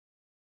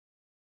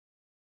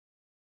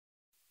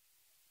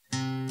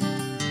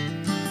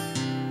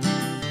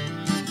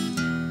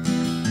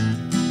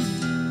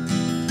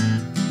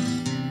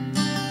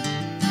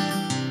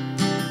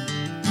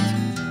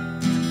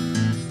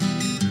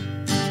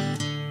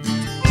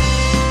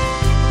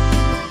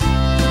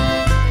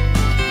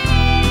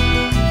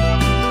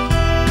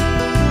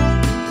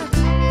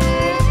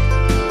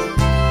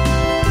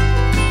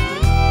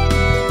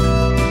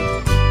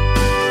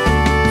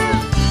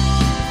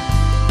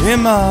Hey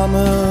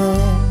mama,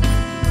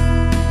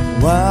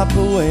 wipe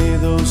away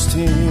those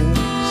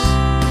tears.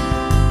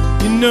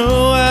 You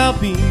know I'll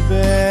be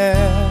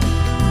back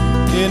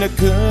in a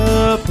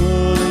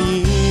couple of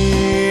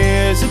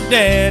years. And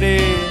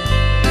daddy,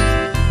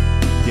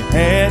 you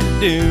had to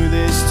do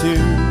this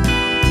too.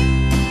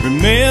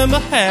 Remember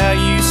how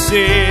you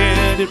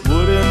said it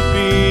wouldn't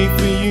be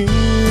for you.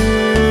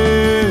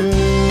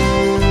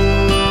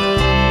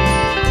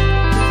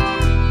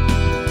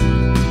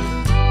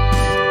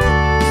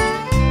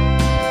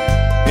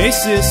 Hey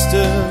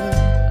sister,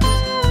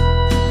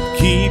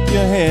 keep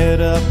your head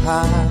up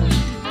high.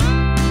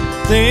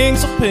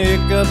 Things will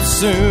pick up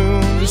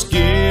soon, just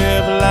give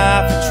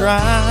life a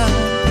try.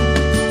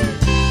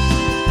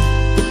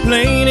 The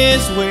plane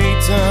is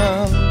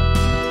waiting,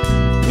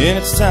 and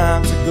it's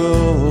time to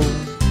go.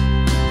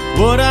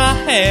 What I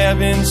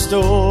have in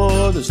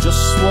store, there's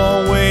just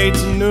one way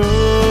to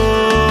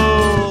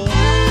know.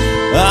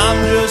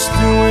 I'm just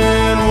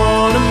doing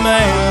what a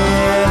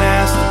man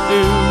has to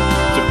do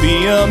to be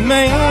a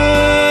man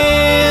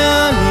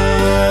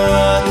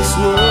in this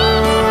world.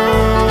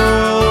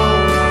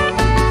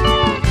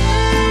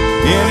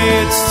 And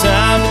it's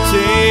time to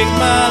take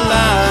my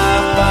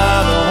life by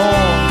the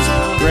horns,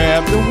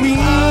 grab the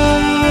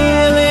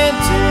wheel and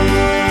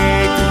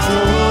take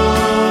control.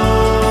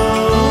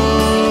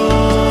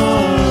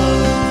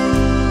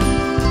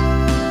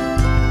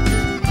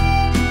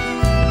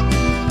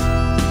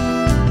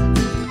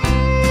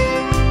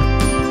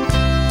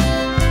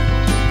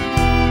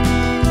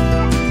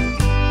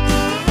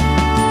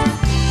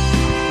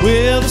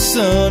 Well, the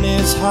sun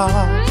is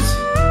hot,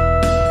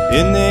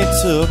 and they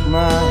took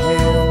my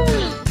hand.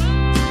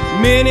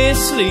 Many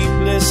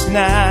sleepless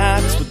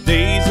nights with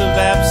days of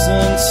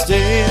absent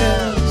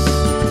stares.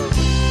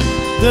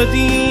 The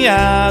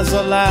DIs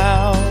are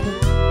loud,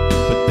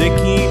 but they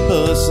keep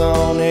us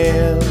on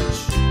edge.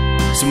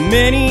 So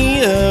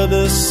many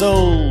other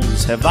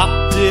souls have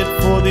opted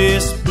for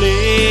this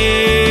place.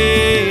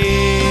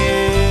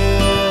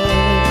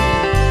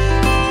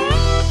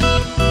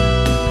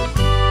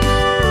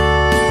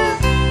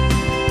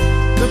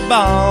 The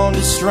bond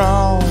is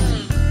strong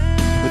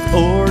with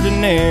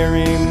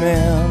ordinary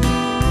men,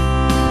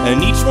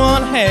 and each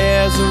one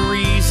has a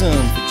reason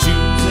for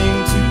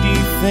choosing to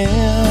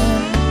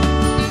defend.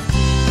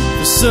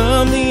 For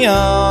some the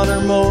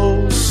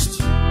uttermost,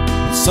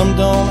 and some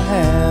don't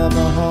have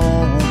a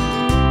home,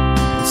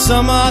 and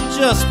some are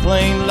just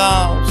plain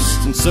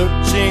lost and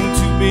searching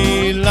to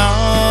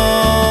belong.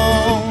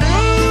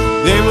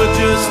 They were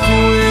just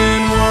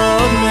doing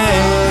what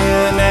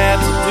man had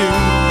to do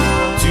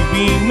to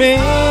be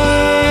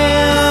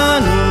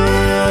man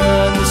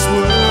in this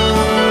world.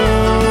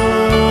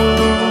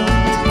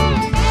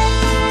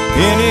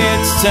 And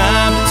it's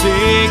time to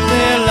take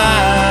their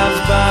lives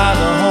by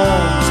the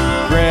horns,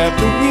 grab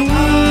the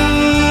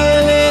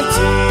wheel and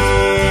take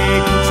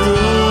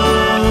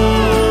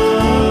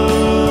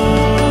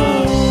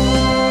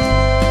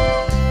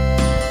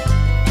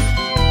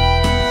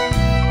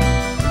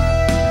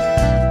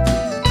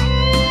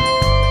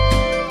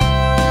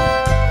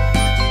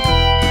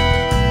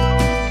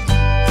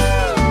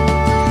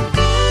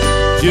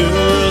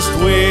just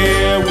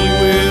where we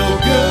will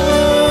go,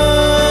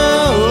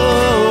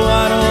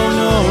 I don't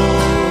know.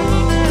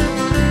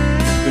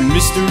 The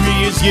mystery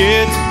is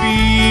yet to be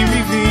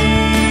revealed.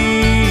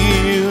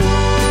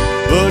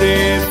 But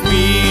if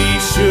we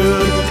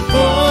should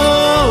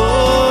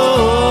fall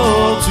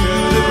to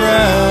the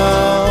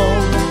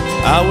ground,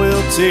 I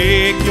will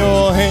take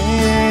your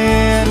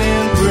hand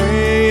and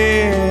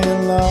pray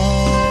along.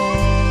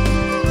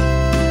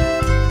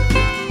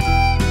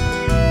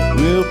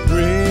 We'll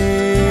pray.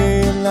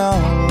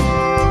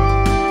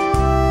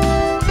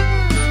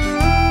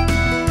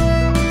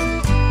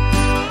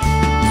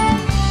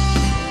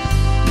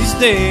 These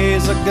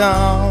days are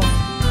gone,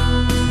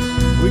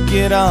 we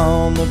get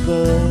on the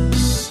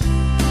bus,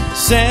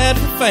 sad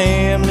for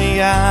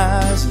family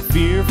eyes and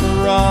fear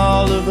for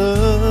all of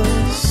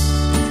us.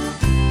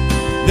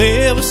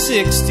 There were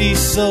 60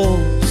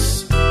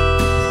 souls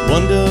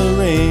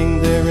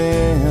wondering their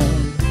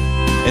end,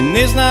 and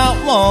there's not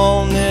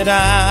one that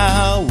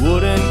I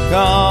wouldn't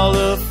call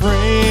a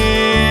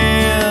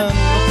friend.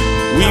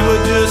 We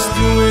were just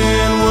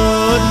doing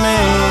what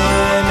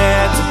man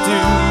had to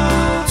do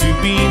to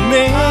be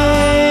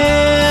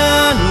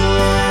man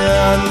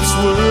in this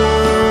world.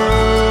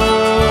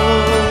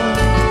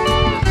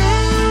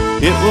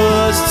 It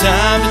was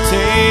time to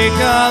take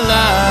our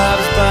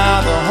lives by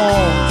the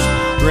horns,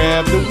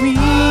 grab the wheel